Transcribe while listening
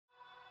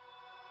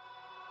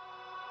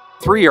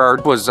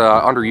3-yard was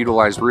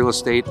underutilized real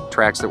estate,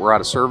 tracks that were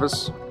out of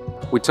service.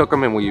 We took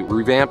them and we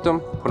revamped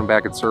them, put them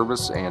back in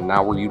service, and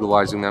now we're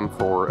utilizing them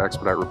for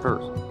expedite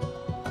repairs.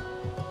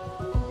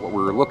 What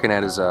we're looking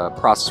at is a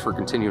process for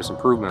continuous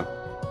improvement.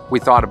 We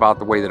thought about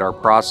the way that our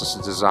process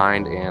is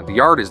designed and the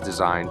yard is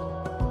designed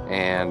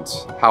and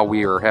how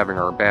we are having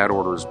our bad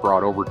orders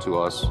brought over to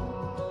us.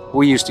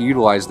 We used to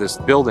utilize this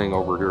building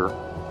over here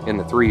in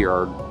the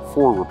 3-yard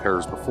for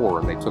repairs before,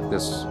 and they took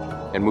this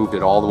and moved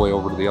it all the way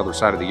over to the other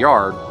side of the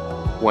yard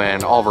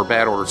when all of our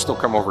bad orders still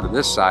come over to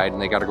this side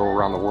and they got to go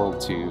around the world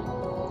to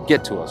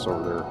get to us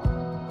over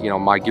there. You know,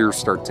 my gears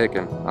start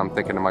ticking. I'm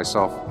thinking to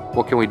myself,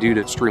 what can we do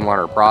to streamline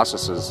our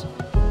processes?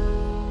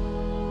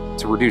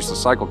 To reduce the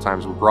cycle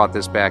times, we brought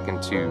this back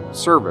into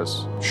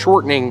service,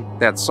 shortening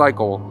that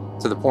cycle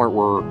to the point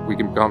where we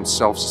can become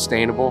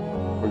self-sustainable.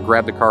 We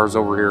grab the cars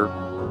over here,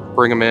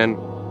 bring them in,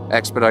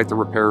 expedite the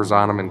repairs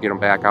on them, and get them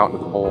back out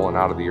into the bowl and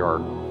out of the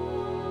yard.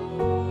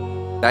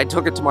 I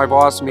took it to my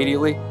boss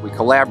immediately. We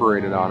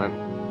collaborated on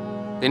it.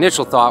 The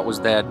initial thought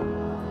was that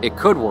it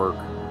could work,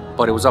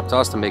 but it was up to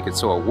us to make it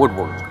so it would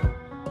work.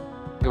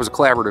 It was a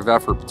collaborative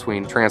effort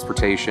between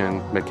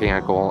transportation,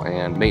 mechanical,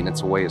 and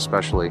maintenance away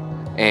especially,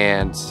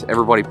 and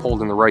everybody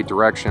pulled in the right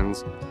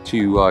directions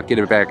to get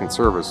it back in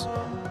service.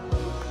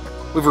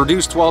 We've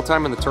reduced dwell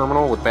time in the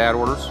terminal with bad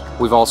orders.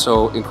 We've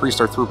also increased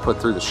our throughput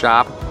through the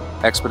shop,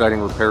 expediting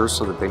repairs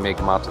so that they make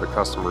them out to the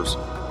customers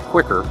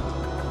quicker.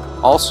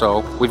 Also,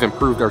 we've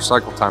improved our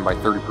cycle time by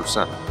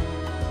 30%.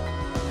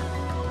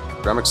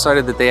 I'm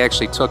excited that they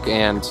actually took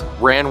and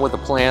ran with a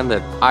plan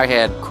that I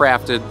had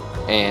crafted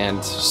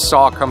and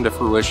saw come to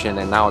fruition,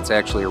 and now it's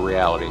actually a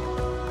reality.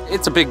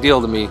 It's a big deal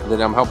to me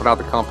that I'm helping out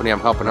the company, I'm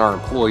helping our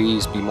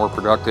employees be more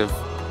productive,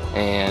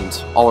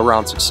 and all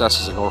around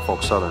successes at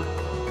Norfolk Southern.